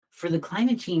For the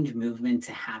climate change movement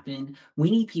to happen, we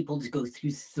need people to go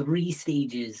through three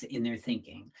stages in their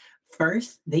thinking.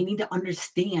 First, they need to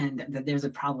understand that there's a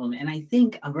problem. And I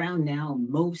think around now,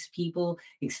 most people,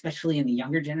 especially in the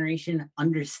younger generation,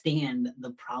 understand the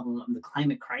problem of the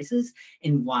climate crisis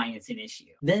and why it's an issue.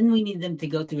 Then we need them to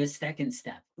go through a second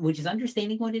step, which is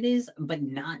understanding what it is, but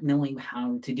not knowing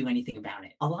how to do anything about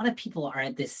it. A lot of people are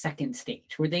at this second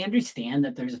stage where they understand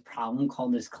that there's a problem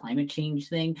called this climate change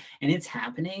thing and it's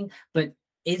happening, but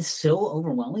it's so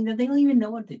overwhelming that they don't even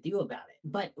know what to do about it.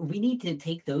 But we need to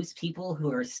take those people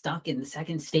who are stuck in the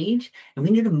second stage and we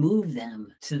need to move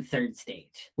them to the third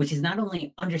stage, which is not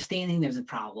only understanding there's a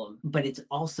problem, but it's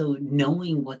also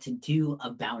knowing what to do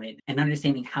about it and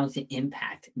understanding how to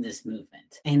impact this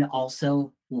movement and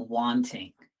also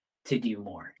wanting to do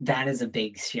more. That is a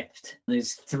big shift.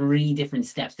 There's three different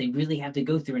steps they really have to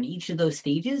go through, and each of those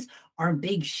stages are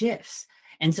big shifts.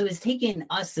 And so it's taken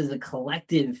us as a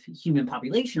collective human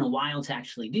population a while to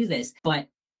actually do this. But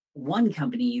one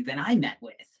company that I met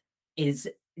with is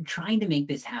trying to make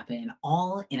this happen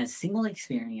all in a single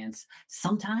experience,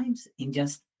 sometimes in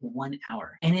just 1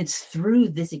 hour. And it's through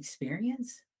this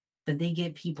experience that they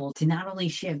get people to not only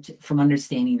shift from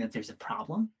understanding that there's a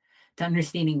problem, to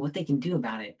understanding what they can do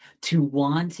about it, to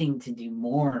wanting to do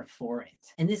more for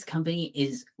it. And this company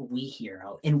is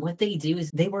WeHero. And what they do is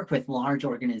they work with large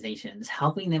organizations,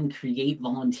 helping them create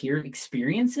volunteer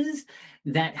experiences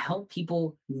that help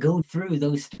people go through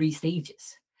those three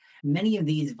stages. Many of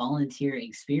these volunteer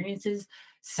experiences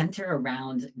center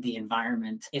around the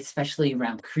environment, especially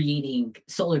around creating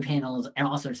solar panels and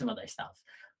all sorts of other stuff,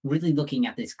 really looking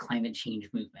at this climate change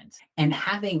movement. And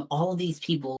having all these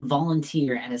people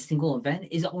volunteer at a single event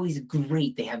is always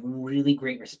great. They have really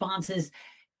great responses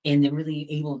and they're really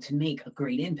able to make a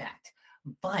great impact.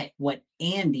 But what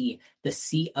Andy, the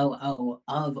COO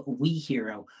of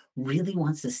WeHero, really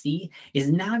wants to see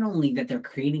is not only that they're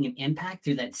creating an impact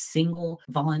through that single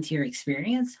volunteer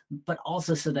experience, but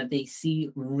also so that they see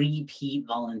repeat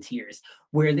volunteers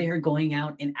where they're going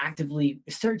out and actively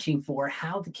searching for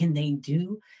how can they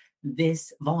do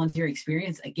this volunteer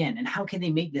experience again, and how can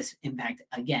they make this impact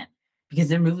again? Because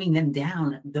they're moving them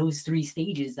down those three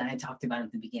stages that I talked about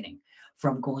at the beginning,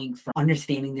 from going from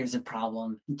understanding there's a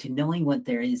problem to knowing what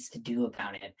there is to do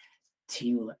about it,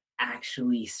 to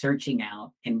actually searching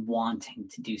out and wanting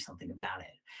to do something about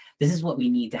it. This is what we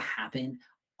need to happen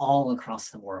all across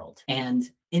the world. And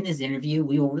in this interview,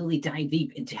 we will really dive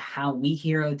deep into how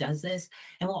WeHero does this.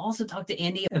 And we'll also talk to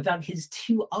Andy about his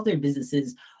two other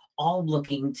businesses, all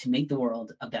looking to make the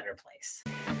world a better place.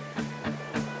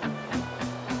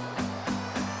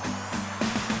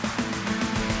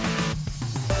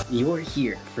 You're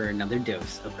here for another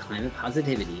dose of climate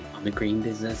positivity on the Green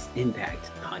Business Impact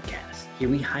Podcast. Here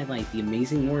we highlight the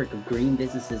amazing work of green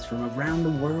businesses from around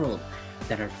the world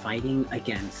that are fighting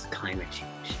against climate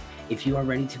change. If you are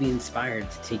ready to be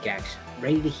inspired to take action,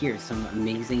 ready to hear some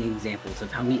amazing examples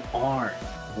of how we are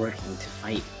working to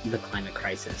fight the climate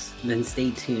crisis, then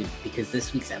stay tuned, because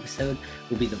this week's episode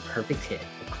will be the perfect hit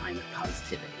of climate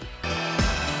positivity.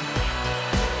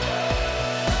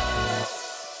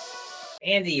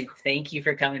 Andy, thank you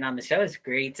for coming on the show. It's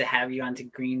great to have you on to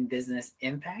Green Business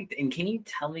Impact. And can you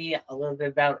tell me a little bit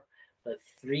about the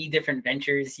three different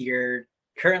ventures you're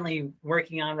currently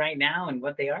working on right now and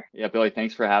what they are? Yeah, Billy,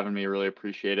 thanks for having me. Really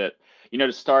appreciate it.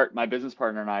 To start, my business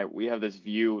partner and I, we have this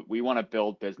view, we want to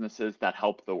build businesses that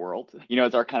help the world.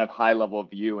 It's our kind of high level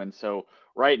view. And so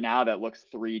right now that looks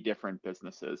three different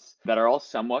businesses that are all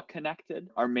somewhat connected.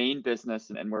 Our main business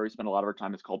and where we spend a lot of our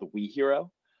time is called WeHero,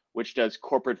 which does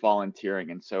corporate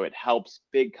volunteering. And so it helps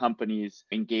big companies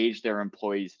engage their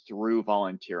employees through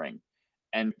volunteering.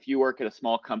 And if you work at a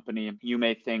small company, you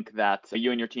may think that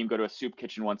you and your team go to a soup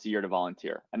kitchen once a year to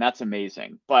volunteer. And that's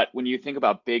amazing. But when you think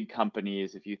about big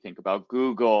companies, if you think about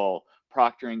Google,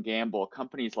 Procter & Gamble,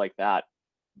 companies like that,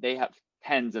 they have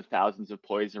tens of thousands of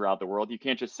employees around the world. You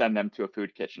can't just send them to a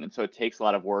food kitchen. And so it takes a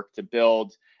lot of work to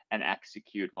build and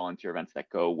execute volunteer events that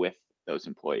go with those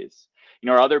employees.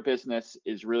 Our other business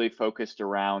is really focused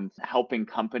around helping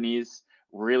companies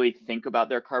really think about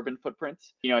their carbon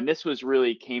footprints. And this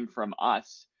came from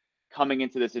us coming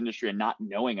into this industry and not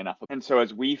knowing enough. And so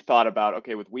as we thought about,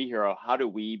 okay, with WeHero, how do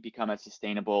we become as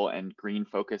sustainable and green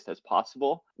focused as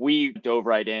possible? We dove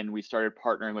right in. We started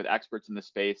partnering with experts in the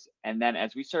space. And then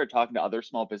as we started talking to other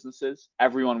small businesses,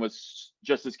 everyone was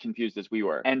just as confused as we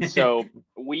were. And so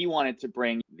we wanted to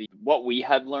bring what we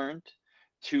had learned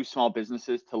to small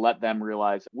businesses to let them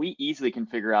realize we easily can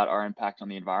figure out our impact on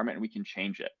the environment and we can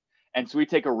change it. And so we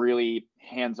take a really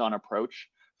hands-on approach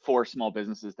for small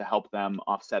businesses to help them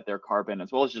offset their carbon,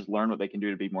 as well as just learn what they can do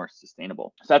to be more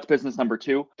sustainable. So that's business number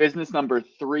two. Business number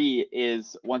three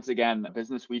is, once again, a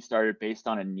business we started based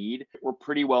on a need. We're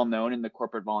pretty well known in the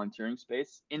corporate volunteering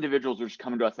space. Individuals are just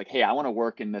coming to us like, hey, I want to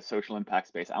work in the social impact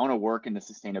space. I want to work in the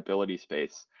sustainability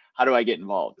space. How do I get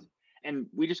involved? And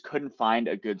we just couldn't find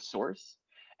a good source.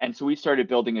 And so we started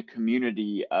building a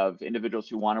community of individuals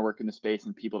who want to work in the space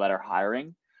and people that are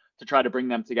hiring to try to bring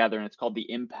them together. And it's called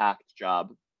the Impact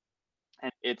Job.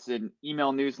 And it's an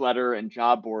email newsletter and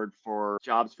job board for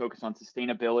jobs focused on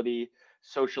sustainability,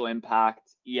 social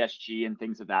impact, ESG, and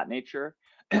things of that nature.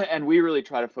 And we really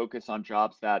try to focus on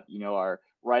jobs that, are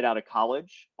right out of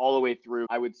college all the way through,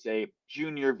 I would say,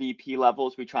 junior VP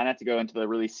levels. We try not to go into the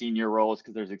really senior roles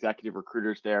because there's executive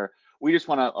recruiters there. We just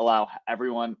want to allow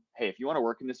everyone, hey, if you want to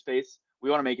work in this space, we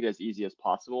want to make it as easy as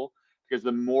possible, because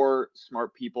the more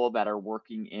smart people that are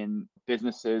working in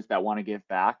businesses that want to give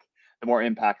back, the more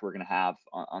impact we're going to have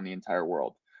on the entire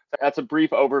world. So that's a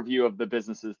brief overview of the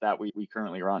businesses that we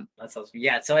currently run. That's awesome.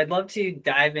 Yeah, so I'd love to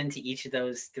dive into each of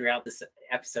those throughout this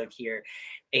episode here.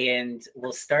 And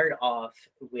we'll start off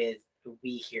with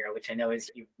WeHero, which I know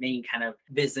is your main kind of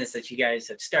business that you guys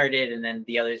have started, and then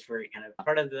the others were kind of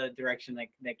part of the direction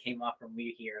that came off from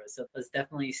WeHero. So let's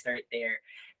definitely start there.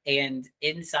 And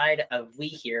inside of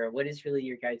WeHero, what is really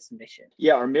your guys' mission?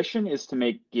 Yeah, our mission is to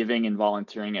make giving and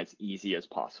volunteering as easy as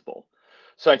possible.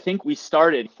 So I think we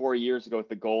started 4 years ago with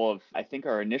the goal of, I think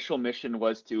our initial mission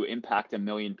was to impact 1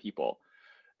 million people.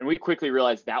 And we quickly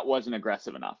realized that wasn't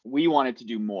aggressive enough. We wanted to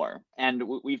do more. And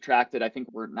we've tracked it. I think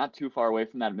we're not too far away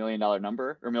from that $1 million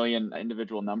number, or million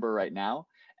individual number right now.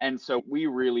 And so we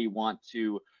really want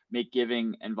to make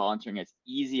giving and volunteering as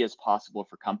easy as possible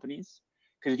for companies.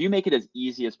 Because if you make it as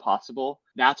easy as possible,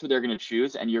 that's what they're going to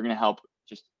choose. And you're going to help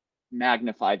just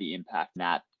magnify the impact in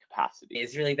that capacity.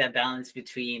 It's really that balance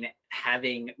between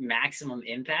having maximum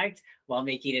impact while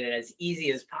making it as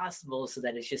easy as possible, so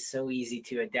that it's just so easy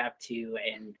to adapt to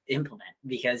and implement.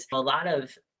 Because a lot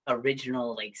of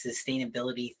original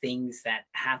sustainability things that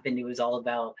happened, it was all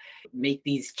about make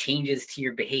these changes to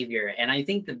your behavior. And I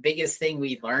think the biggest thing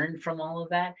we learned from all of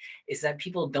that is that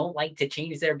people don't like to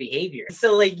change their behavior.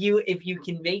 So if you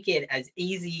can make it as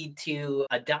easy to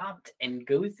adopt and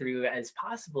go through as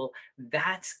possible,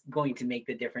 that's going to make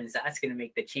the difference. That's going to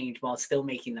make the change while still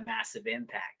making the massive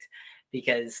impact.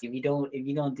 Because if you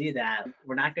don't do that,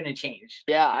 we're not going to change.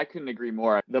 Yeah, I couldn't agree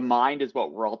more. The mind is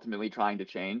what we're ultimately trying to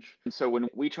change. And so when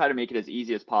we try to make it as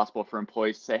easy as possible for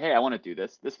employees to say, hey, I want to do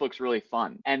this. This looks really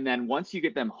fun. And then once you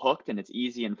get them hooked and it's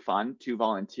easy and fun to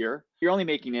volunteer, you're only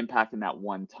making an impact in that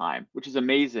one time, which is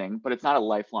amazing, but it's not a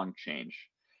lifelong change.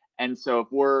 And so if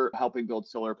we're helping build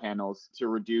solar panels to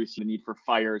reduce the need for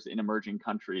fires in emerging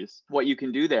countries, what you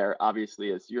can do there,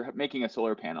 obviously, is you're making a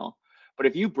solar panel. But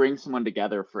if you bring someone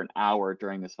together for an hour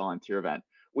during this volunteer event,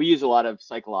 we use a lot of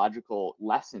psychological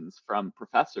lessons from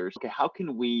professors. Okay, how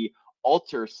can we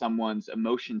alter someone's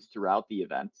emotions throughout the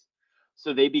event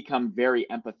so they become very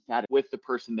empathetic with the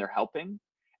person they're helping?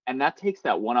 And that takes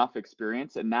that one-off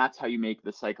experience, and that's how you make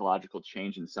the psychological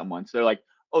change in someone. So they're like,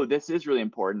 oh, this is really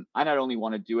important. I not only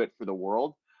want to do it for the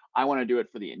world, I want to do it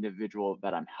for the individual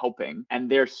that I'm helping. And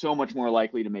they're so much more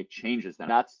likely to make changes. Then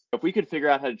if we could figure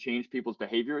out how to change people's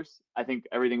behaviors, I think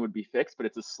everything would be fixed, but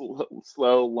it's a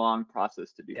slow, long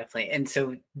process to do. Definitely. And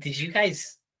so did you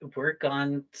guys work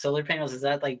on solar panels? Is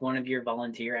that one of your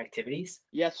volunteer activities?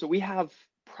 Yeah, so we have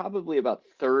probably about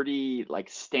 30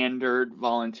 standard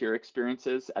volunteer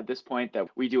experiences at this point that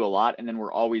we do a lot, and then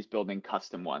we're always building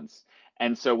custom ones.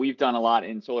 And so we've done a lot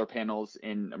in solar panels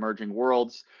in emerging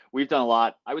worlds. We've done a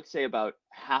lot, I would say about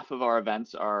half of our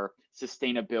events are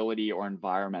sustainability or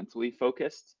environmentally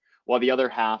focused, while the other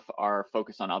half are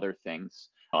focused on other things,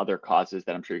 other causes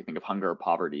that I'm sure you think of, hunger,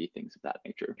 poverty, things of that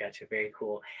nature. Gotcha. Very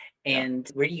cool. And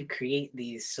where do you create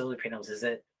these solar panels? Is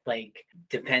it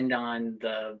depend on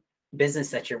the business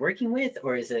that you're working with,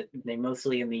 or is it they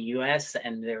mostly in the US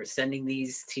and they're sending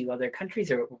these to other countries,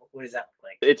 or what does that look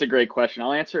like? It's a great question.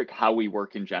 I'll answer it how we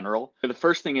work in general. The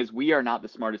first thing is we are not the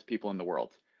smartest people in the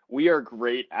world. We are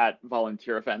great at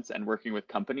volunteer events and working with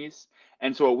companies.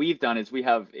 And so what we've done is we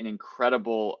have an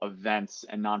incredible events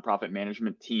and nonprofit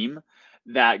management team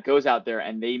that goes out there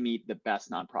and they meet the best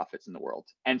nonprofits in the world.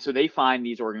 And so they find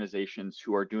these organizations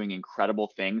who are doing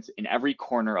incredible things in every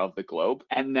corner of the globe.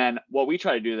 And then what we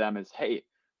try to do to them is, hey,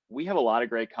 we have a lot of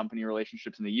great company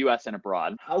relationships in the US and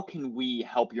abroad. How can we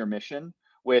help your mission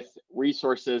with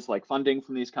resources like funding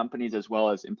from these companies as well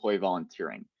as employee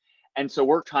volunteering? And so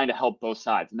we're trying to help both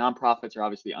sides. Nonprofits are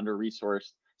obviously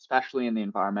under-resourced, especially in the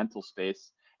environmental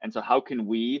space. And so how can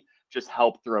we just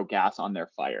help throw gas on their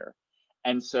fire?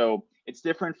 And so It's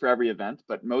different for every event,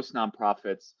 but most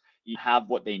nonprofits you have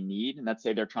what they need. And let's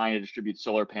say they're trying to distribute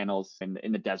solar panels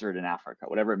in the desert in Africa,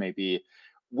 whatever it may be.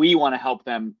 We want to help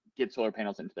them get solar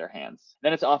panels into their hands.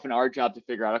 Then it's often our job to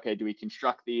figure out, okay, do we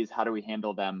construct these? How do we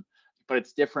handle them? But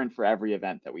it's different for every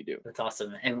event that we do. That's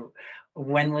awesome. And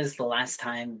when was the last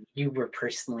time you were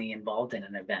personally involved in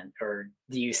an event, or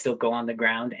do you still go on the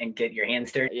ground and get your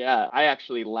hands dirty? Yeah, I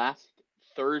actually last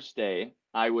Thursday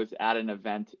I was at an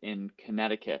event in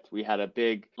Connecticut. We had a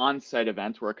big on-site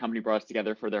event where a company brought us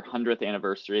together for their 100th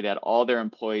anniversary. They had all their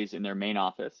employees in their main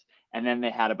office, and then they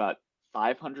had about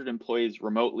 500 employees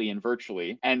remotely and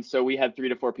virtually. And so we had 3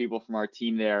 to 4 people from our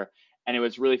team there, and it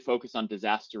was really focused on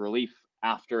disaster relief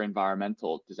after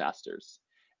environmental disasters.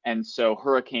 And so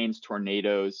hurricanes,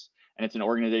 tornadoes, and it's an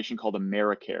organization called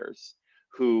AmeriCares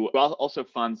who also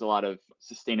funds a lot of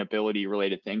sustainability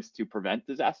related things to prevent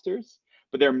disasters.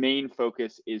 But their main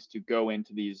focus is to go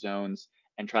into these zones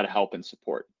and try to help and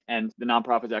support. And the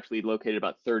nonprofit is actually located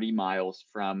about 30 miles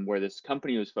from where this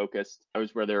company was focused. I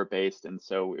was where they were based. And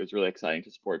so it was really exciting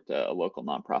to support a local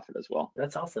nonprofit as well.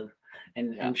 That's awesome.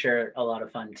 And Yeah. I'm sure a lot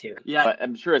of fun too. Yeah, but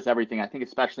I'm sure it's everything. I think,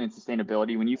 especially in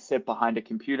sustainability, when you sit behind a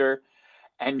computer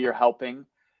and you're helping,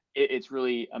 it's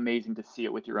really amazing to see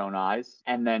it with your own eyes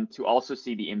and then to also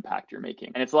see the impact you're making.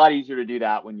 And it's a lot easier to do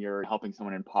that when you're helping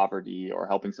someone in poverty or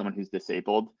helping someone who's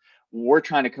disabled. We're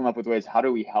trying to come up with ways, how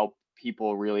do we help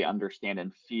people really understand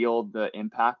and feel the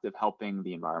impact of helping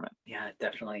the environment? Yeah,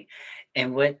 definitely.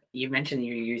 And what you mentioned,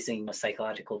 you're using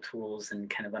psychological tools and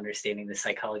kind of understanding the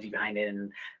psychology behind it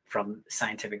and from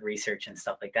scientific research and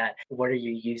stuff like that. What are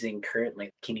you using currently?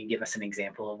 Can you give us an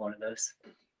example of one of those?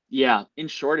 Yeah, in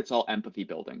short, it's all empathy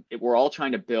building. We're all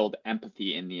trying to build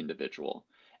empathy in the individual.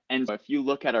 And if you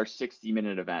look at our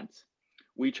 60-minute event,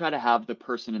 we try to have the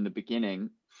person in the beginning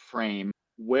frame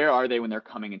where are they when they're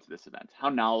coming into this event? How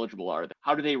knowledgeable are they?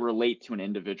 How do they relate to an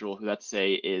individual who, let's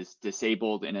say, is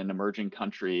disabled in an emerging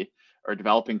country or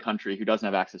developing country who doesn't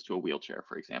have access to a wheelchair,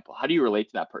 for example? How do you relate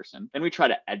to that person? Then we try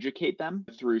to educate them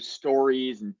through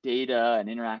stories and data and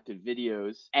interactive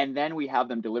videos. And then we have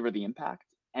them deliver the impact.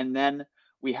 And then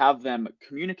we have them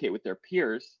communicate with their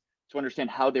peers to understand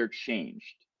how they're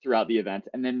changed throughout the event.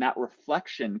 And then that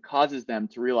reflection causes them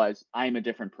to realize I'm a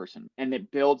different person. And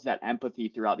it builds that empathy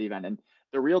throughout the event. And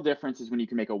the real difference is when you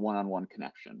can make a one-on-one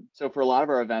connection. So for a lot of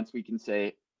our events, we can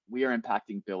say, we are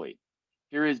impacting Billy.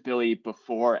 Here is Billy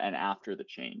before and after the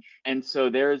change. And so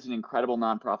there is an incredible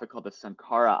nonprofit called the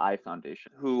Sankara Eye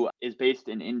Foundation, who is based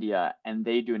in India, and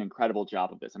they do an incredible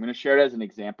job of this. I'm going to share it as an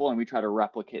example, and we try to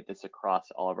replicate this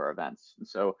across all of our events. And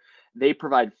so they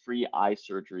provide free eye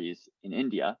surgeries in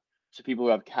India to people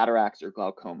who have cataracts or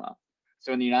glaucoma.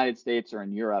 So in the United States or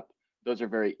in Europe, those are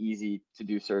very easy to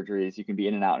do surgeries. You can be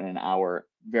in and out in an hour,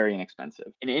 very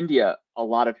inexpensive. In India, a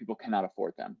lot of people cannot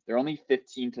afford them. They're only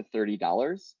 $15 to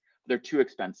 $30. They're too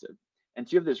expensive. And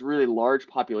so you have this really large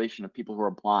population of people who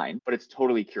are blind, but it's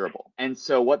totally curable. And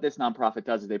so what this nonprofit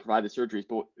does is they provide the surgeries,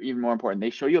 but even more important, they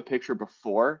show you a picture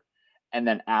before and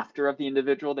then after of the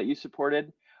individual that you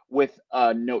supported with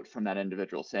a note from that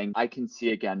individual saying, I can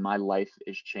see again, my life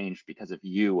is changed because of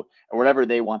you, or whatever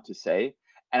they want to say.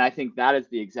 And I think that is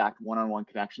the exact one-on-one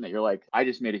connection that you're like, I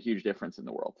just made a huge difference in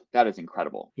the world. That is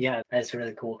incredible. Yeah, that's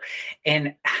really cool.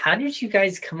 And how did you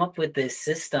guys come up with this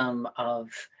system of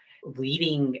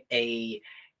leading a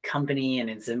company and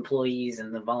its employees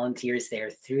and the volunteers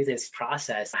there through this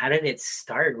process? How did it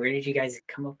start? Where did you guys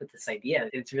come up with this idea?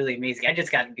 It's really amazing. I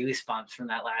just got goosebumps from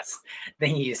that last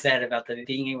thing you said about the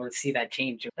being able to see that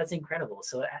change. That's incredible.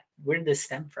 So where did this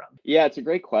stem from? Yeah, it's a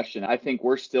great question. I think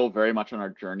we're still very much on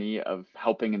our journey of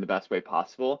helping in the best way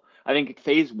possible. I think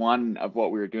phase one of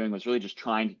what we were doing was really just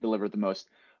trying to deliver the most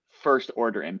first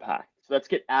order impact. So let's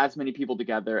get as many people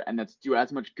together and let's do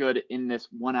as much good in this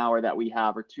 1 hour that we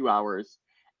have or 2 hours.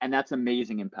 And that's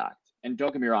amazing impact. And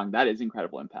don't get me wrong, that is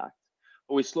incredible impact.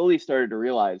 But we slowly started to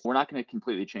realize we're not going to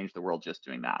completely change the world just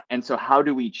doing that. And so how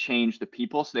do we change the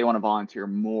people so they want to volunteer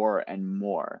more and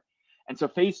more? And so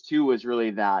phase two was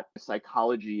really that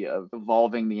psychology of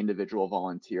evolving the individual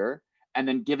volunteer and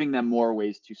then giving them more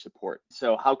ways to support.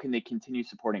 So how can they continue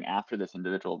supporting after this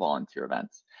individual volunteer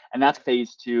events? And that's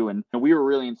phase two. And we were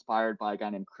really inspired by a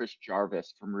guy named Chris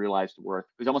Jarvis from Realized Worth,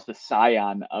 who's almost a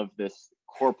scion of this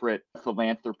corporate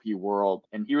philanthropy world.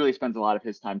 And he really spends a lot of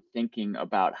his time thinking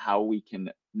about how we can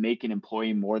make an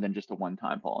employee more than just a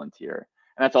one-time volunteer.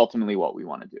 And that's ultimately what we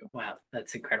want to do. Wow,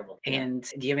 that's incredible. Yeah. And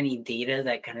do you have any data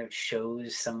that kind of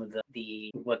shows some of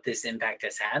the what this impact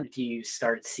has had? Do you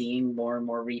start seeing more and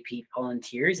more repeat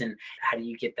volunteers, and how do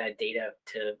you get that data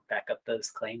to back up those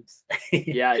claims?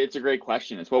 Yeah, it's a great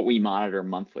question. It's what we monitor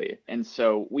monthly. And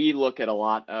so we look at a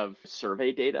lot of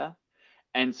survey data.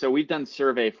 And so we've done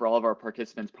survey for all of our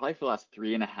participants probably for the last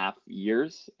 3.5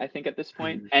 years, I think, at this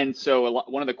point. Mhm. And so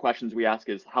one of the questions we ask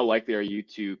is, how likely are you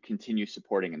to continue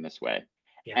supporting in this way?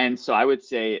 Yeah, And so I would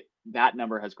say that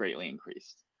number has greatly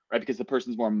increased, right? Because the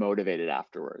person's more motivated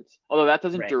afterwards. Although that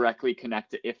doesn't right. directly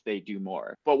connect to if they do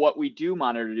more. But what we do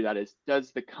monitor to do that is,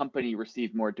 does the company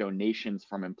receive more donations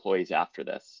from employees after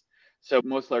this? So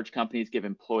most large companies give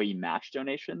employee match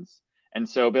donations. And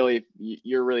so, Billy, if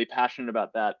you're really passionate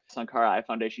about that, Sankara Eye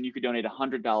Foundation, you could donate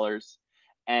 $100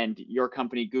 and your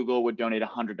company, Google, would donate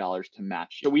 $100 to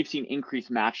match. So we've seen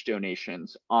increased match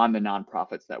donations on the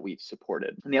nonprofits that we've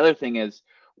supported. And the other thing is,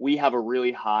 we have a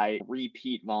really high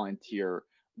repeat volunteer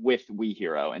with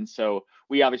WeHero. And so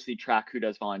we obviously track who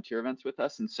does volunteer events with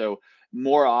us. And so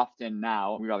more often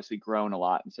now, we've obviously grown a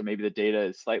lot. And so maybe the data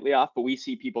is slightly off, but we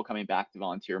see people coming back to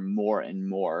volunteer more and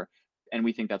more. And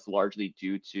we think that's largely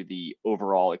due to the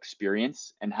overall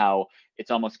experience and how it's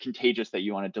almost contagious that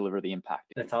you want to deliver the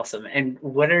impact. That's awesome. And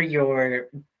what are your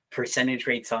percentage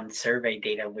rates on survey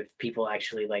data with people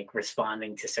actually like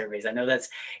responding to surveys? I know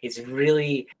it's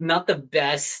really not the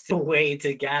best way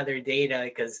to gather data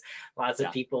because lots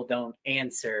of people don't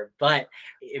answer. But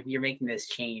if you're making this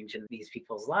change in these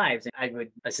people's lives, I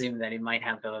would assume that it might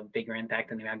have a bigger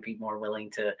impact and they might be more willing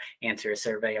to answer a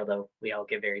survey, although we all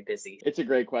get very busy. It's a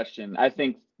great question. I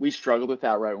think we struggled with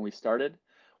that right when we started.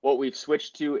 What we've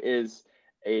switched to is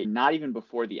a not even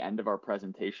before the end of our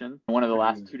presentation. One of the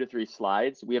last 2 to 3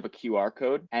 slides, we have a QR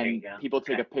code There you and go. people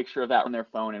take Okay. a picture of that on their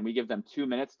phone and we give them 2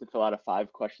 minutes to fill out a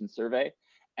 5-question survey.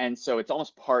 And so it's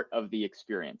almost part of the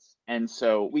experience. And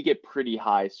so we get pretty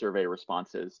high survey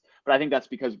responses, but I think that's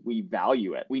because we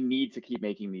value it. We need to keep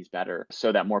making these better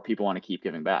so that more people want to keep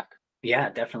giving back. Yeah,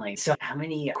 definitely. So how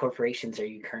many corporations are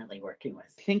you currently working with?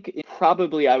 I think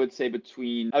probably I would say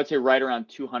right around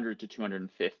 200 to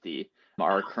 250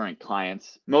 are our Wow. current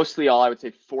clients. Mostly all I would say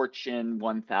Fortune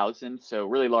 1000, so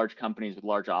really large companies with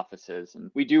large offices. And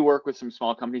we do work with some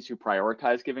small companies who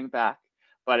prioritize giving back.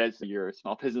 But as you're a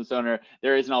small business owner,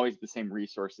 there isn't always the same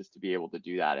resources to be able to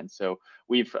do that. And so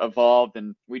we've evolved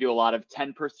and we do a lot of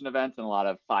 10-person events and a lot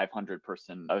of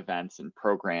 500-person events and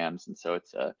programs. And so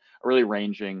it's really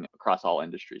ranging across all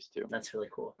industries too. That's really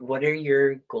cool. What are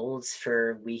your goals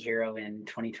for WeHero in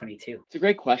 2022? It's a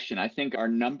great question. I think our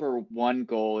number one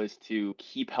goal is to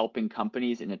keep helping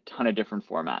companies in a ton of different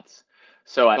formats.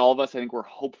 So all of us, I think we're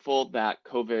hopeful that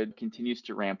COVID continues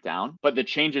to ramp down, but the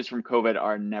changes from COVID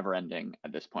are never ending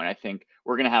at this point. I think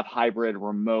we're going to have hybrid,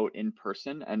 remote, in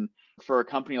person. And for a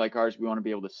company like ours, we want to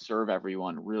be able to serve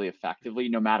everyone really effectively,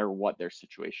 no matter what their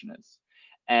situation is.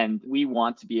 And we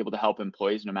want to be able to help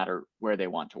employees no matter where they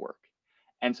want to work.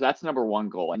 And so that's number one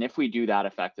goal. And if we do that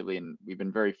effectively, and we've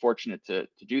been very fortunate to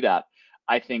do that,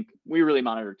 I think we really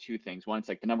monitor two things. One, it's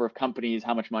like the number of companies,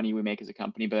 how much money we make as a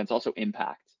company, but it's also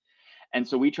impact. And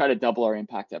so we try to double our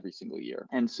impact every single year.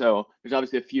 And so there's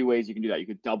obviously a few ways you can do that. You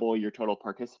could double your total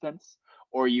participants,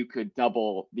 or you could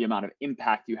double the amount of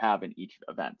impact you have in each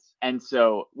event. And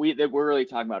so we're really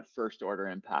talking about first order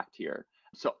impact here.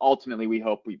 So ultimately, we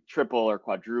hope we triple or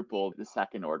quadruple the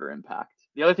second order impact.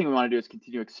 The other thing we want to do is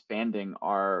continue expanding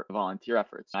our volunteer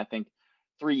efforts. I think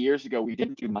 3 years ago, we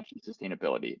didn't do much in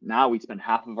sustainability. Now we spend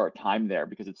half of our time there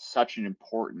because it's such an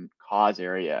important cause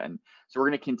area. And so we're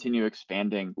going to continue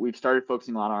expanding. We've started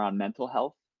focusing a lot around mental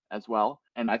health as well.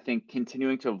 And I think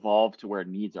continuing to evolve to where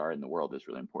needs are in the world is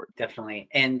really important. Definitely.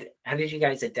 And how did you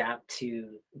guys adapt to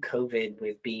COVID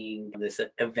with being this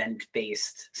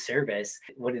event-based service?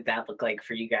 What did that look like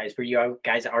for you guys? Were you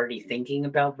guys already thinking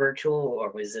about virtual,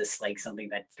 or was this like something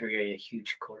that threw you a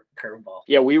huge curveball?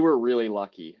 Yeah, we were really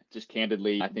lucky. Just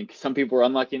candidly, I think some people were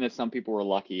unlucky and some people were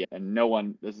lucky, and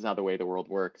this is how the way the world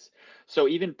works. So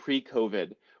even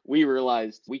pre-COVID, we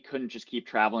realized we couldn't just keep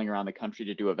traveling around the country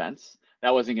to do events.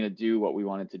 That wasn't going to do what we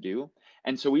wanted to do.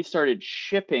 And so we started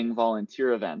shipping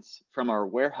volunteer events from our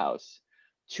warehouse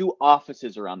to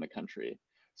offices around the country.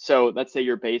 So let's say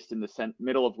you're based in the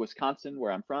middle of Wisconsin,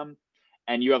 where I'm from,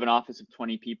 and you have an office of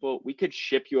 20 people. We could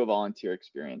ship you a volunteer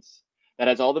experience that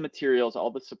has all the materials,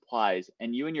 all the supplies,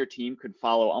 and you and your team could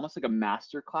follow almost like a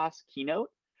masterclass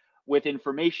keynote with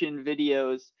information,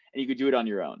 videos, and you could do it on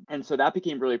your own. And so that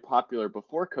became really popular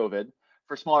before COVID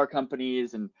for smaller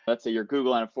companies. And let's say you're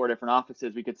Google and have 4 different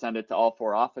offices, we could send it to all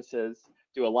 4 offices,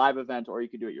 do a live event, or you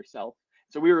could do it yourself.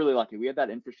 So we were really lucky. We had that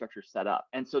infrastructure set up.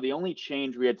 And so the only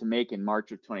change we had to make in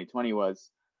March of 2020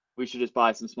 was we should just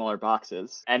buy some smaller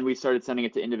boxes. And we started sending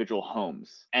it to individual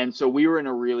homes. And so we were in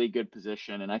a really good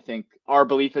position. And I think our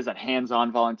belief is that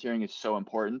hands-on volunteering is so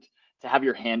important. To have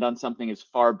your hand on something is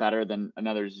far better than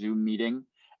another Zoom meeting.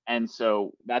 And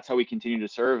so that's how we continue to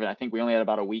serve. And I think we only had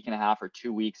about a week and a half or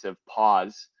 2 weeks of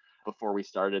pause before we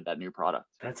started that new product.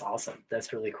 That's awesome.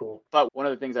 That's really cool. But one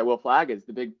of the things I will flag is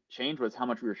the big change was how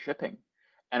much we were shipping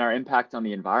and our impact on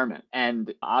the environment.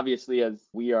 And obviously, as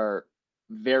we are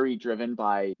very driven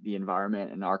by the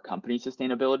environment and our company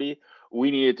sustainability,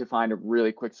 we needed to find a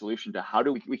really quick solution to how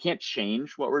do we can't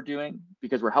change what we're doing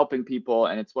because we're helping people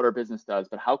and it's what our business does,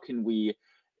 but how can we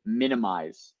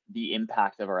minimize the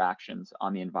impact of our actions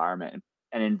on the environment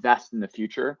and invest in the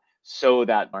future so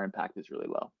that our impact is really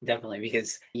low. Definitely,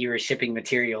 because you were shipping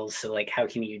materials. So, like, how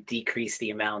can you decrease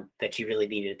the amount that you really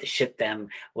needed to ship them?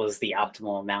 Was the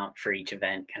optimal amount for each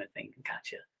event, kind of thing.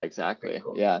 Gotcha. Exactly.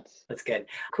 Cool. Yeah. That's good.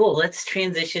 Cool. Let's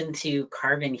transition to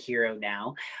Carbon Hero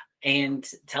now and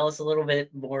tell us a little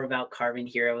bit more about Carbon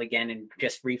Hero again and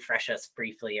just refresh us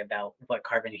briefly about what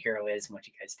Carbon Hero is and what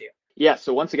you guys do. Yeah.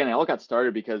 So once again, it all got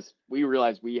started because we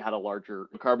realized we had a larger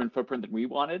carbon footprint than we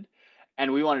wanted.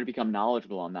 And we wanted to become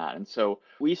knowledgeable on that. And so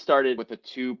we started with a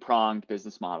two-pronged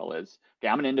business model is, okay,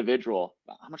 I'm an individual.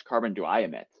 How much carbon do I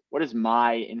emit? What is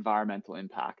my environmental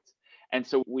impact? And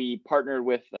so we partnered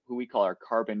with who we call our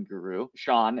carbon guru,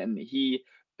 Sean, and he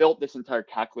built this entire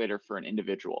calculator for an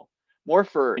individual, more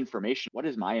for information. What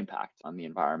is my impact on the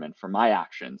environment for my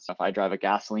actions? If I drive a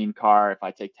gasoline car, if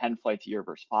I take 10 flights a year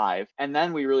versus 5. And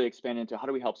then we really expanded into how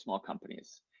do we help small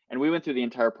companies? And we went through the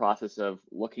entire process of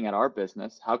looking at our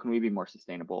business. How can we be more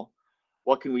sustainable?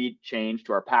 What can we change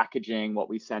to our packaging, what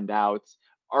we send out,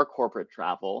 our corporate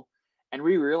travel? And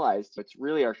we realized it's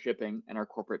really our shipping and our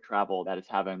corporate travel that is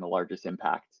having the largest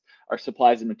impact. Our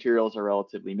supplies and materials are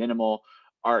relatively minimal.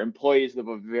 Our employees live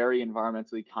a very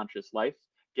environmentally conscious life,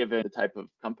 given the type of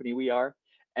company we are.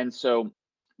 And so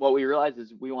what we realized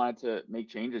is we wanted to make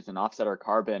changes and offset our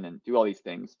carbon and do all these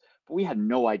things, but we had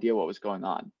no idea what was going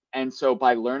on. And so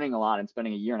by learning a lot and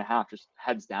spending a year and a half just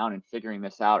heads down and figuring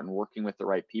this out and working with the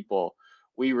right people,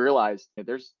 we realized that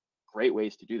there's great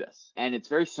ways to do this. And it's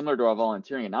very similar to our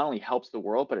volunteering. It not only helps the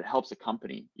world, but it helps a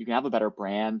company. You can have a better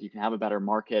brand, you can have a better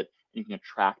market, and you can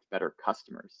attract better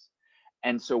customers.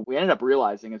 And so we ended up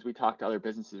realizing as we talked to other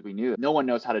businesses we knew, no one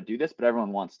knows how to do this, but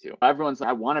everyone wants to. Everyone's like,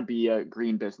 I want to be a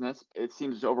green business. It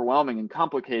seems overwhelming and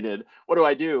complicated. What do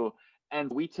I do? And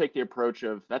we take the approach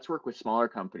of let's work with smaller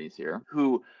companies here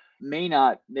who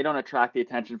they don't attract the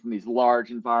attention from these large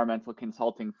environmental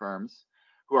consulting firms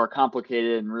who are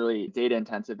complicated and really data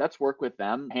intensive. Let's work with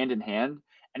them hand in hand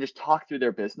and just talk through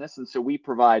their business. And so we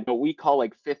provide what we call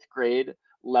like 5th grade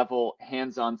level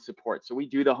hands-on support. So we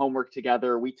do the homework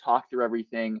together, we talk through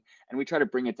everything, and we try to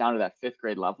bring it down to that 5th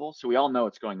grade level so we all know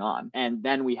what's going on. And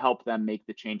then we help them make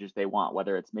the changes they want,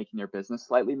 whether it's making their business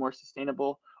slightly more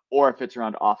sustainable or if it's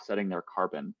around offsetting their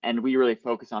carbon. And we really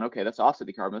focus on, okay, let's offset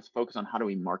the carbon. Let's focus on how do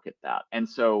we market that. And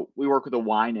so we work with a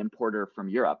wine importer from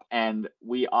Europe and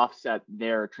we offset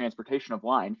their transportation of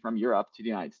wine from Europe to the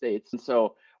United States. And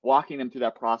so walking them through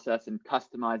that process and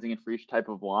customizing it for each type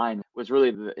of wine was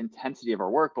really the intensity of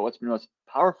our work. But what's been most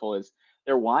powerful is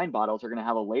their wine bottles are going to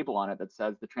have a label on it that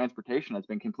says the transportation has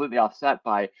been completely offset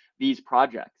by these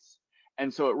projects.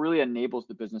 And so it really enables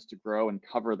the business to grow and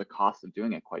cover the cost of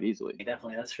doing it quite easily.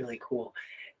 Definitely. That's really cool.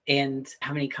 And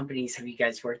how many companies have you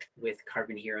guys worked with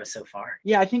Carbon Hero so far?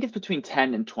 Yeah, I think it's between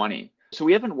 10 and 20. So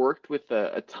we haven't worked with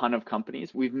a ton of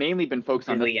companies. We've mainly been focused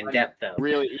on really in depth though.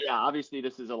 Really, yeah, obviously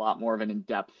this is a lot more of an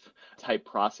in-depth type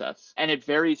process and it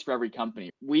varies for every company.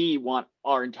 We want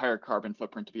our entire carbon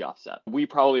footprint to be offset. We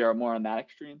probably are more on that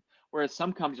extreme. Whereas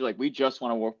some companies are like, we just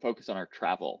want to focus on our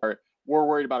travel or we're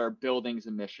worried about our buildings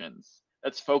emissions.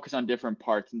 Let's focus on different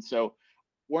parts. And so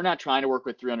we're not trying to work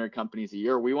with 300 companies a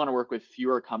year. We want to work with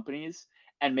fewer companies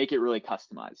and make it really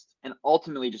customized and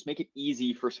ultimately just make it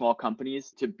easy for small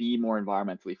companies to be more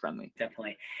environmentally friendly.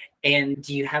 Definitely. And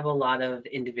do you have a lot of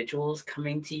individuals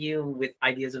coming to you with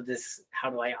ideas of this? How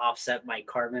do I offset my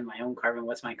carbon, my own carbon?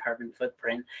 What's my carbon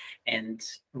footprint? And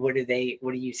what do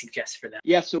you suggest for them?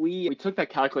 Yeah, so we took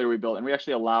that calculator we built and we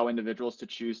actually allow individuals to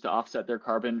choose to offset their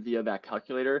carbon via that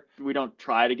calculator. We don't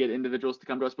try to get individuals to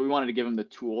come to us, but we wanted to give them the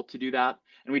tool to do that.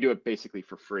 And we do it basically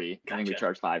for free. Gotcha. I think we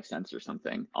charge 5 cents or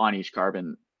something on each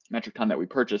carbon metric ton that we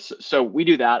purchase. So we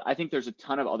do that. I think there's a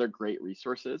ton of other great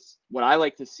resources. What I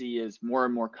like to see is more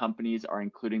and more companies are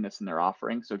including this in their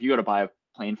offering. So if you go to buy a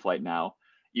plane flight now,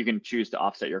 you can choose to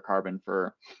offset your carbon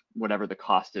for whatever the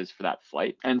cost is for that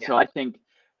flight. And so I think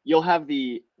you'll have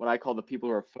what I call the people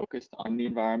who are focused on the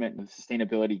environment and the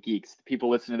sustainability geeks, the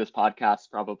people listening to this podcast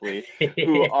probably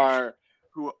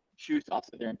who choose to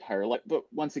offset their entire life. But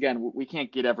once again, we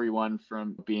can't get everyone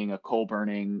from being a coal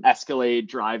burning, Escalade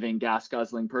driving, gas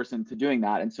guzzling person to doing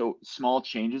that. And so small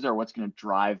changes are what's going to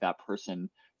drive that person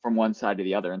from one side to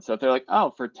the other. And so if they're like,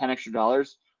 oh, for $10 extra,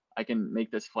 I can make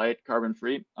this flight carbon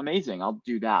free. Amazing. I'll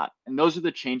do that. And those are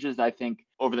the changes that I think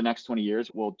over the next 20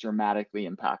 years will dramatically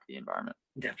impact the environment.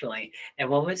 Definitely. And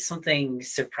what was something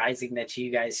surprising that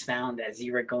you guys found as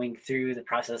you were going through the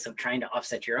process of trying to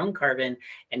offset your own carbon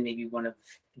and maybe one of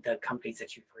the companies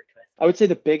that you've worked with? I would say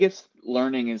the biggest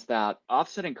learning is that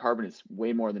offsetting carbon is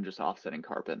way more than just offsetting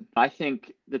carbon. I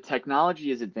think the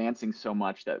technology is advancing so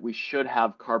much that we should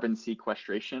have carbon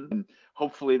sequestration. And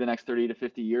hopefully, the next 30 to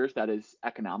 50 years, that is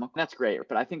economical. That's great.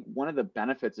 But I think one of the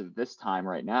benefits of this time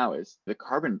right now is the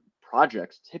carbon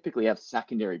projects typically have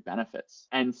secondary benefits.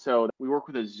 And so we work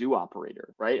with a zoo operator,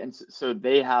 right? And so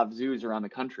they have zoos around the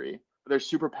country. But they're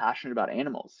super passionate about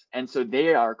animals. And so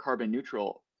they are carbon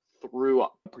neutral through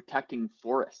protecting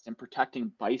forests and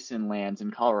protecting bison lands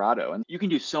in Colorado. And you can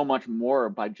do so much more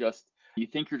by just, you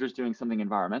think you're just doing something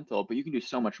environmental, but you can do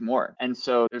so much more. And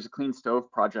so there's a clean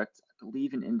stove project, I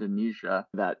believe in Indonesia,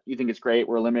 that you think is great.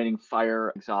 We're eliminating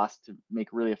fire exhaust to make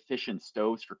really efficient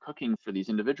stoves for cooking for these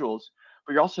individuals.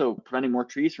 But you're also preventing more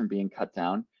trees from being cut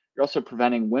down. You're also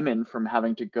preventing women from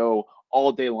having to go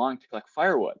all day long to collect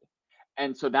firewood.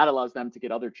 And so that allows them to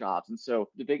get other jobs. And so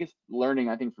the biggest learning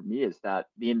I think for me is that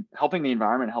helping the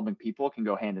environment, helping people can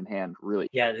go hand in hand, really.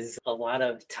 Yeah, there's a lot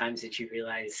of times that you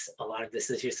realize a lot of this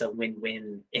is just a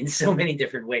win-win in so many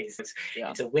different ways.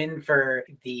 It's a win for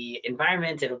the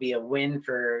environment, it'll be a win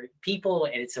for people,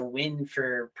 and it's a win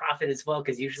for profit as well,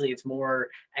 because usually it's more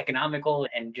economical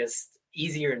and just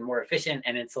easier and more efficient.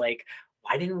 And it's like,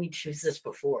 why didn't we choose this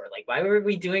before? Like, why were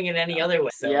we doing it any other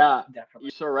way? So Yeah, definitely.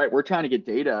 you're so right. We're trying to get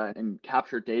data and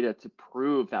capture data to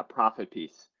prove that profit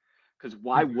piece. Because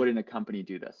why Mhm. wouldn't a company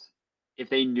do this if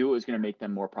they knew it was going to make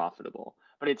them more profitable?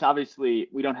 But it's obviously,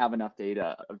 we don't have enough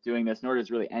data of doing this, nor does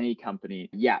really any company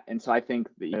yet. And so I think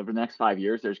that over the next 5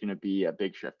 years, there's going to be a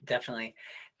big shift. Definitely.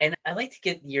 And I'd like to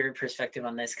get your perspective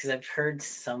on this because I've heard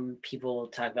some people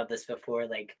talk about this before.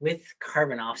 Like with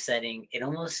carbon offsetting, it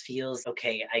almost feels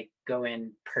okay, I go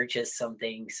and purchase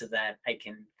something so that I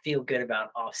can feel good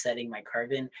about offsetting my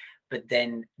carbon. But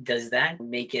then does that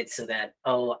make it so that,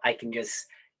 oh, I can just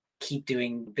keep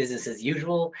doing business as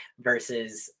usual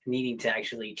versus needing to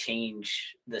actually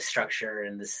change the structure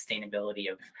and the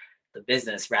sustainability of the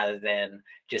business rather than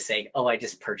just saying, oh, I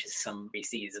just purchased some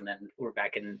VCs and then we're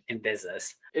back in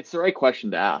business? It's the right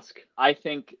question to ask. I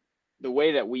think the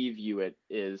way that we view it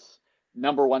is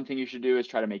number one thing you should do is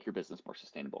try to make your business more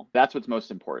sustainable. That's what's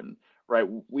most important, right?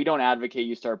 We don't advocate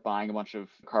you start buying a bunch of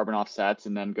carbon offsets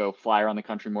and then go fly around the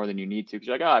country more than you need to because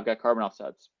you're like, oh, I've got carbon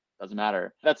offsets. Doesn't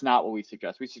matter. That's not what we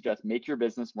suggest. We suggest make your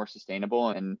business more sustainable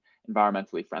and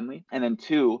environmentally friendly. And then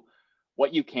two,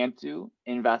 what you can't do,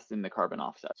 invest in the carbon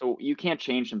offset. So you can't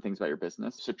change some things about your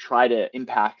business. So try to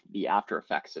impact the after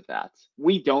effects of that.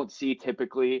 We don't see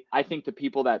typically, I think the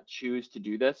people that choose to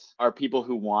do this are people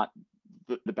who want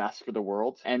the best for the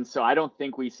world. And so I don't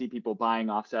think we see people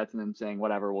buying offsets and then saying,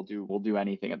 whatever, we'll do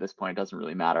anything at this point. It doesn't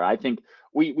really matter. I think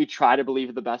we try to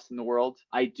believe the best in the world.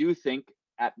 I do think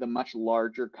at the much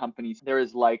larger companies, there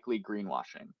is likely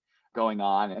greenwashing going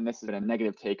on. And this is a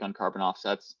negative take on carbon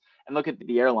offsets. And look at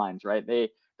the airlines, right?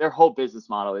 Their whole business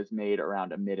model is made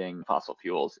around emitting fossil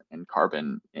fuels and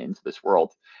carbon into this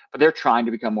world, but they're trying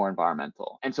to become more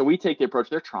environmental. And so we take the approach,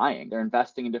 they're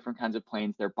investing in different kinds of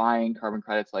planes, they're buying carbon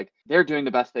credits, like they're doing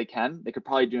the best they can. They could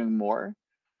probably doing more,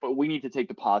 but we need to take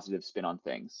the positive spin on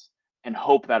things and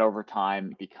hope that over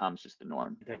time becomes just the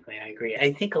norm. Definitely, I agree.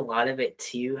 I think a lot of it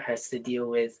too has to deal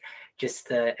with just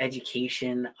the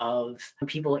education of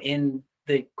people in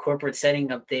the corporate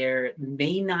setting up there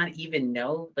may not even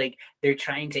know, like they're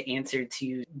trying to answer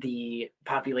to the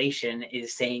population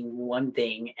is saying one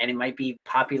thing, and it might be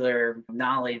popular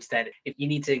knowledge that if you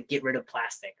need to get rid of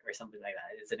plastic or something like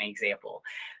that is an example.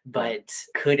 But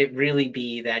could it really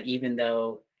be that even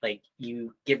though like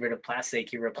you get rid of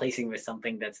plastic, you're replacing with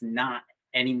something that's not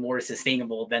any more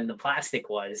sustainable than the plastic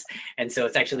was, and so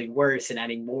it's actually worse and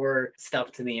adding more stuff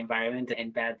to the environment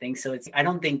and bad things. So it's, I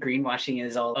don't think greenwashing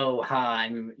is all, oh ha,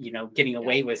 I'm getting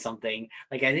away with something.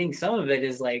 Like I think some of it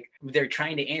is like they're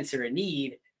trying to answer a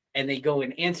need and they go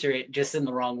and answer it just in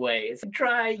the wrong way. It's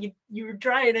like, you were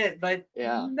trying it, but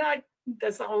not,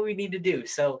 that's not what we need to do.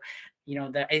 So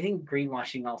that I think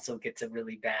greenwashing also gets a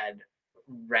really bad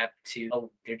rep to,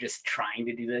 oh, they're just trying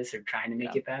to do this or trying to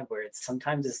make it bad, where it's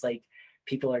sometimes it's like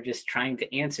people are just trying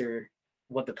to answer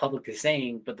what the public is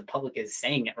saying, but the public is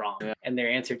saying it wrong, and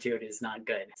their answer to it is not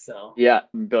good. So yeah,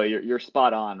 Bill, you're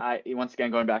spot on. Once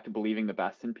again, going back to believing the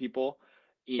best in people,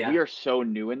 we are so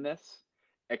new in this.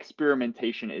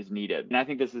 Experimentation is needed. And I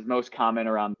think this is most common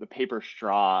around the paper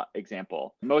straw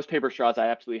example. Most paper straws I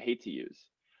absolutely hate to use,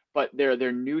 but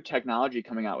they're new technology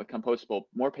coming out with compostable,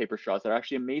 more paper straws that are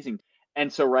actually amazing.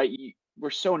 And so, right, we're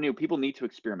so new. People need to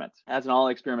experiment. As in all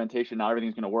experimentation, not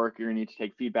everything's going to work. You're going to need to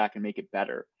take feedback and make it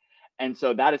better. And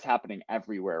so that is happening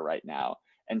everywhere right now.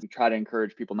 And we try to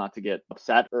encourage people not to get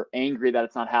upset or angry that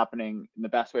it's not happening in the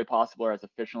best way possible or as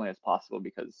efficiently as possible,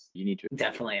 because you need to.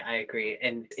 Definitely, I agree.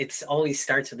 And it's always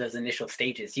starts with those initial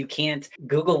stages. You can't,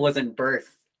 Google wasn't birthed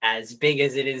as big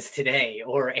as it is today,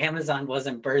 or Amazon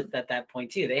wasn't birthed at that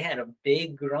point too. They had a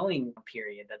big growing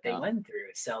period that they went through.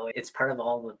 So it's part of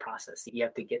all the process. You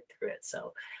have to get through it.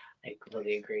 So I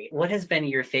completely agree. What has been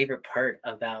your favorite part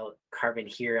about Carbon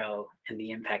Hero and the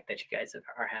impact that you guys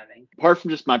are having? Apart from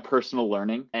just my personal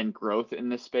learning and growth in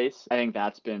this space, I think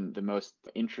that's been the most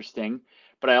interesting.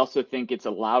 But I also think it's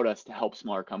allowed us to help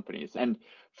smaller companies. And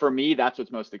for me, that's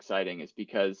what's most exciting, is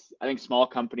because I think small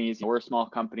companies, we're a small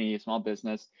company, a small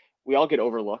business, we all get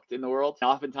overlooked in the world.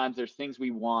 And oftentimes there's things we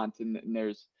want, and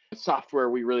there's software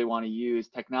we really want to use,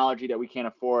 technology that we can't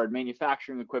afford,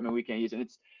 manufacturing equipment we can't use. And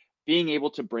it's being able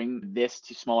to bring this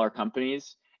to smaller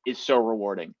companies is so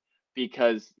rewarding,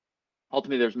 because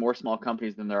ultimately there's more small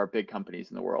companies than there are big companies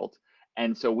in the world.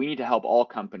 And so we need to help all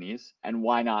companies, and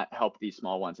why not help these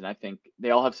small ones? And I think they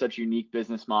all have such unique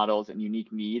business models and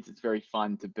unique needs. It's very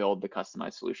fun to build the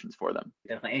customized solutions for them.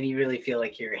 Definitely. And you really feel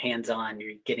like you're hands-on,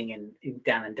 you're getting in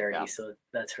down and dirty. Yeah. So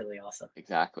that's really awesome.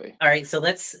 Exactly. All right. So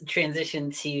let's transition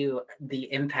to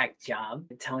the impact job.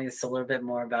 Tell us a little bit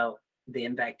more about the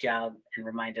impact job and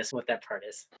remind us what that part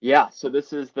is. Yeah, so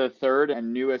this is the third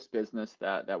and newest business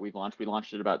that we've launched. We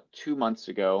launched it about 2 months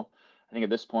ago, I think, at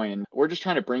this point, and we're just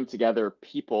trying to bring together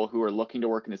people who are looking to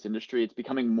work in this industry. It's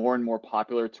becoming more and more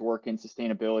popular to work in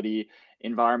sustainability,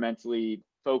 environmentally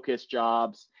focused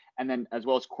jobs, and then as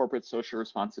well as corporate social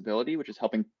responsibility, which is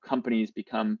helping companies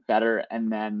become better, and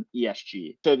then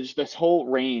ESG. So there's this whole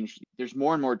range. There's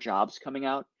more and more jobs coming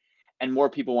out, and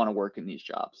more people want to work in these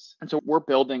jobs. And so we're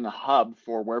building a hub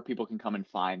for where people can come and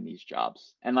find these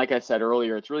jobs. And like I said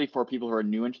earlier, it's really for people who are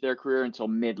new into their career until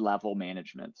mid-level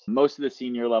management. Most of the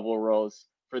senior level roles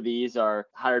for these are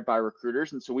hired by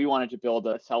recruiters. And so we wanted to build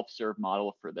a self-serve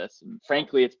model for this. And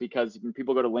frankly, it's because when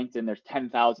people go to LinkedIn, there's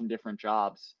 10,000 different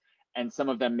jobs. And some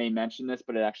of them may mention this,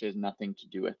 but it actually has nothing to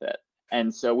do with it.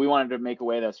 And so we wanted to make a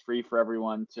way that's free for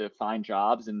everyone to find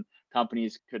jobs, and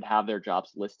companies could have their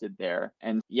jobs listed there.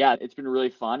 And yeah, it's been really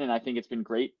fun. And I think it's been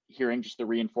great hearing just the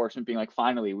reinforcement being like,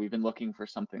 finally, we've been looking for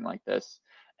something like this.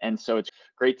 And so it's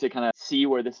great to kind of see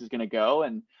where this is going to go.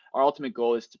 And our ultimate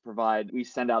goal is to we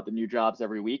send out the new jobs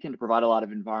every week, and to provide a lot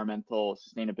of environmental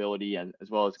sustainability as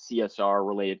well as CSR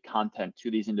related content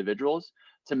to these individuals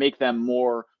to make them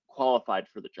more qualified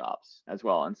for the jobs as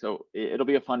well. And so it'll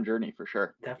be a fun journey for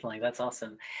sure. Definitely. That's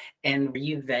awesome. And are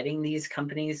you vetting these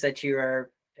companies that you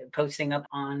are posting up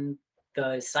on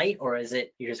the site, or is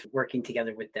it you're just working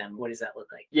together with them? What does that look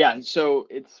like? Yeah, so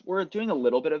we're doing a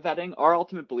little bit of vetting. Our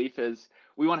ultimate belief is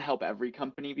we want to help every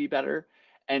company be better.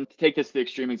 And to take this to the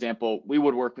extreme example, we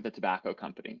would work with a tobacco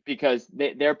company because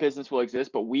their business will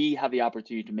exist, but we have the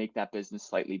opportunity to make that business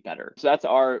slightly better. So that's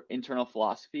our internal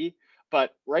philosophy.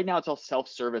 But right now it's all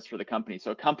self-service for the company.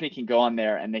 So a company can go on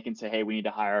there and they can say, hey, we need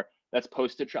to hire, let's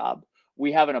post a job.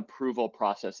 We have an approval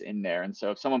process in there. And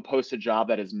so if someone posts a job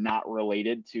that is not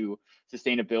related to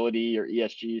sustainability or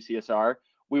ESG, CSR,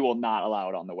 we will not allow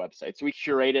it on the website. So we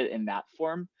curate it in that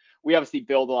form. We obviously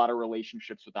build a lot of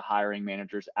relationships with the hiring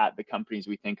managers at the companies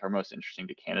we think are most interesting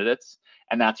to candidates.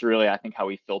 And that's really, I think, how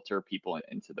we filter people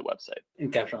into the website.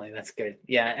 Definitely. That's good.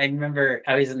 Yeah. I remember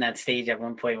I was in that stage at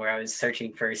one point where I was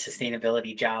searching for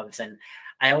sustainability jobs, and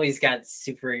I always got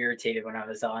super irritated when I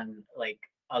was on like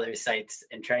other sites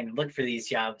and trying to look for these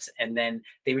jobs, and then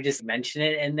they would just mention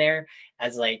it in there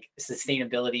as like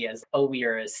sustainability, as, oh, we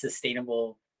are a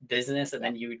sustainable business, and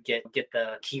then you would get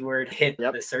the keyword, hit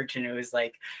the search, and it was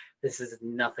like, this has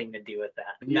nothing to do with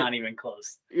that. Not even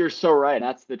close. You're so right.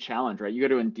 That's the challenge, right? You go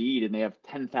to Indeed and they have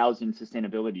 10,000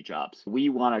 sustainability jobs. We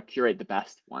want to curate the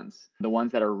best ones, the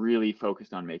ones that are really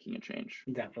focused on making a change.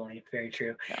 Definitely. Very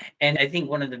true. Yeah. And I think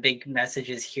one of the big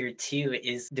messages here too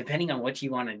is, depending on what you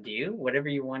want to do, whatever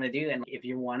you want to do, and if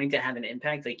you're wanting to have an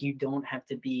impact, like, you don't have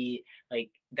to be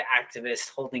like the activist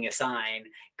holding a sign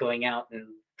going out and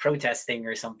protesting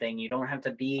or something. You don't have to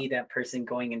be that person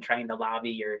going and trying to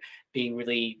lobby or being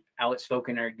really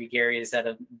outspoken or gregarious at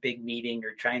a big meeting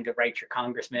or trying to write your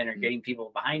congressman or getting people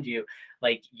behind you.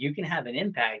 Like, you can have an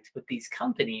impact with these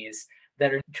companies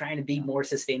that are trying to be more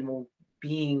sustainable,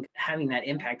 having that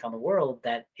impact on the world,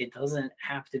 that it doesn't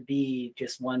have to be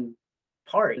just one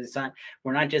part.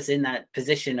 We're not just in that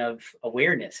position of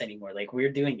awareness anymore. Like,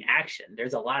 we're doing action.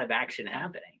 There's a lot of action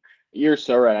happening. You're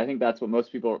so right. I think that's what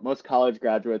most college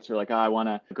graduates are like, oh, I want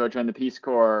to go join the Peace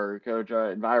Corps or go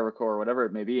join EnviroCorps or whatever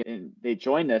it may be. And they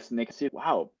join this and they can see,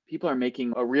 wow, people are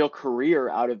making a real career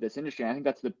out of this industry. And I think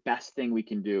that's the best thing we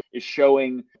can do is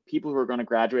showing people who are going to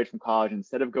graduate from college,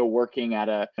 instead of go working at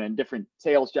a different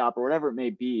sales job or whatever it may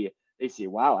be, they see,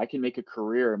 wow, I can make a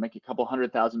career, make a couple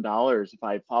 $100,000 if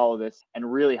I follow this and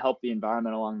really help the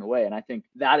environment along the way. And I think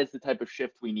that is the type of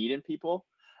shift we need in people,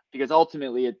 because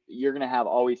ultimately you're going to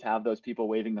always have those people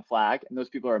waving the flag, and those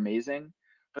people are amazing,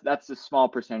 but that's a small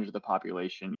percentage of the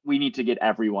population. We need to get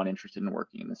everyone interested in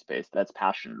working in this space that's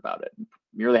passionate about it.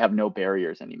 We really have no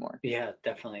barriers anymore. Yeah,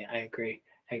 definitely. I agree.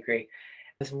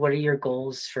 What are your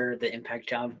goals for the Impact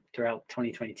Job throughout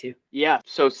 2022? Yeah.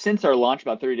 So since our launch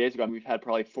about 30 days ago, we've had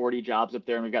probably 40 jobs up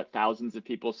there, and we've got thousands of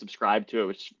people subscribed to it,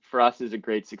 which for us is a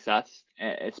great success,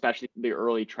 especially the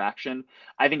early traction.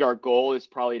 I think our goal is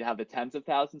probably to have the tens of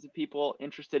thousands of people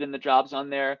interested in the jobs on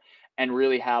there, and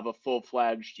really have a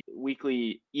full-fledged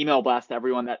weekly email blast to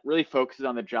everyone that really focuses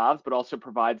on the jobs, but also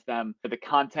provides them the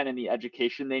content and the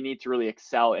education they need to really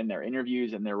excel in their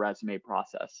interviews and their resume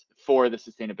process for the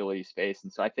sustainability space.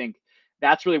 And so I think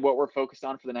that's really what we're focused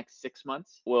on for the next 6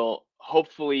 months. We'll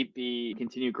hopefully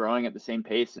continue growing at the same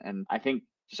pace. And I think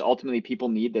just ultimately people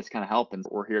need this kind of help, and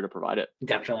we're here to provide it.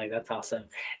 Definitely. That's awesome.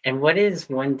 And what is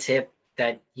one tip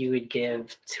that you would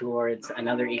give towards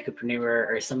another ecopreneur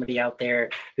or somebody out there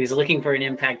who's looking for an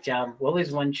impact job? What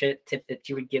was one tip that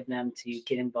you would give them to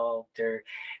get involved or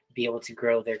be able to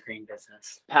grow their green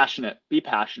business? Be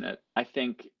passionate. I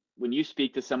think when you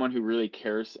speak to someone who really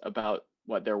cares about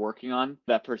what they're working on,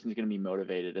 that person's going to be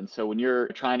motivated. And so when you're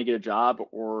trying to get a job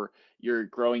or you're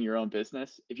growing your own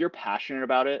business, if you're passionate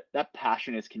about it, that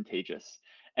passion is contagious.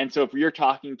 And so if you're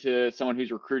talking to someone who's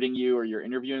recruiting you or you're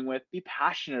interviewing with, be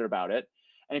passionate about it.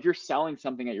 And if you're selling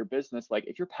something at your business, like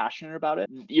if you're passionate about it,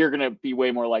 you're going to be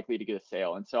way more likely to get a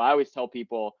sale. And so I always tell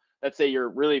people, let's say you're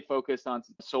really focused on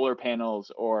solar panels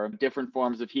or different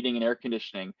forms of heating and air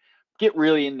conditioning, get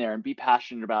really in there and be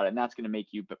passionate about it. And that's going to make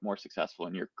you a bit more successful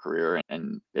in your career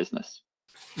and business.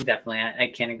 Definitely.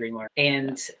 I can't agree more.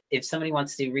 And if somebody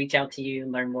wants to reach out to you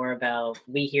and learn more about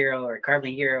WeHero or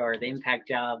Carbon Hero or the Impact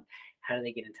Job, how do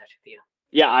they get in touch with you?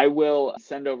 Yeah, I will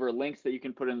send over links that you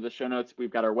can put into the show notes.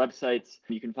 We've got our websites.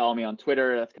 You can follow me on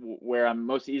Twitter. That's where I'm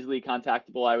most easily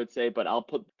contactable, I would say, but I'll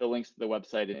put the links to the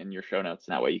website in your show notes.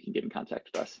 And that way you can get in contact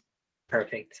with us.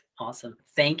 Perfect. Awesome.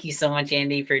 Thank you so much,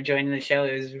 Andy, for joining the show.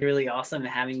 It was really awesome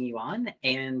having you on.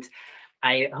 And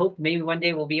I hope maybe one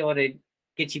day we'll be able to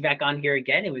get you back on here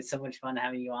again. It was so much fun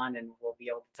having you on, and we'll be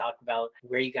able to talk about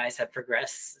where you guys have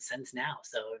progressed since now.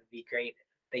 So it'd be great.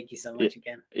 Thank you so much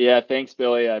again. Yeah, thanks,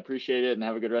 Billy. I appreciate it, and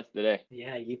have a good rest of the day.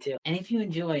 Yeah, you too. And if you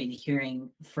enjoyed hearing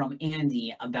from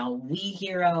Andy about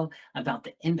WeHero, about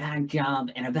the Impact Job,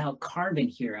 and about Carbon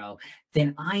Hero,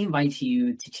 then I invite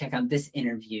you to check out this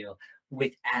interview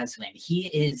with Aswin. He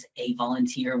is a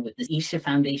volunteer with the Isha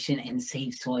Foundation and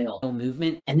Save Soil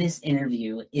movement. And this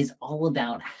interview is all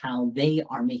about how they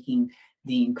are making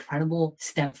the incredible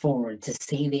step forward to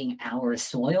saving our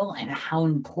soil and how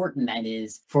important that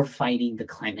is for fighting the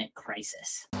climate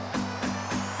crisis.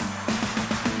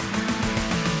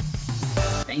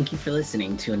 Thank you for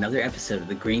listening to another episode of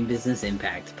the Green Business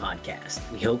Impact Podcast.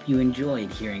 We hope you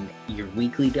enjoyed hearing your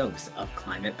weekly dose of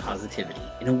climate positivity.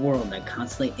 In a world that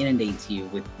constantly inundates you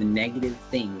with the negative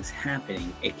things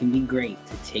happening, it can be great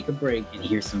to take a break and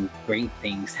hear some great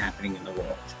things happening in the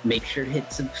world. Make sure to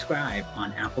hit subscribe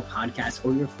on Apple Podcasts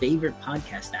or your favorite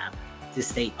podcast app to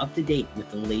stay up to date with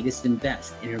the latest and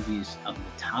best interviews of the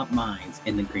top minds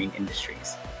in the green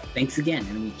industries. Thanks again,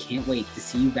 and we can't wait to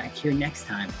see you back here next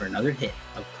time for another hit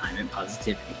of climate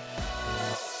positivity.